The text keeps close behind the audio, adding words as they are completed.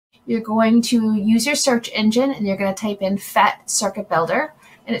you're going to use your search engine and you're going to type in Phet Circuit Builder,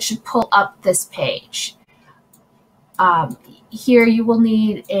 and it should pull up this page. Here you will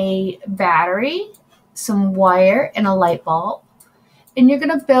need a battery, some wire, and a light bulb. And you're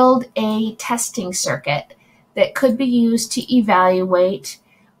going to build a testing circuit that could be used to evaluate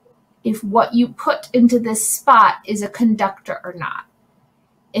if what you put into this spot is a conductor or not.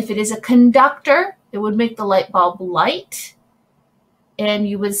 If it is a conductor, it would make the light bulb light, and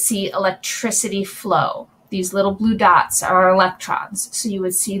you would see electricity flow. These little blue dots are electrons, so you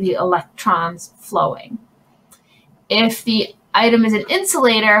would see the electrons flowing. If the item is an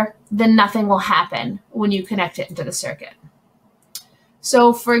insulator, then nothing will happen when you connect it into the circuit.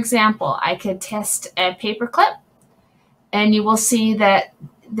 So for example, I could test a paper clip, and you will see that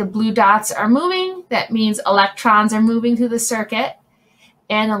the blue dots are moving. That means electrons are moving through the circuit,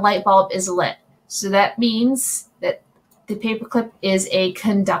 and the light bulb is lit. So that means that the paper clip is a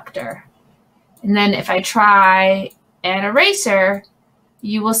conductor. And then if I try an eraser,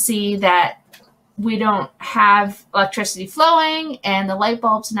 you will see that we don't have electricity flowing and the light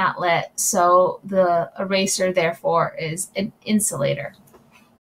bulb's not lit. So the eraser, therefore, is an insulator.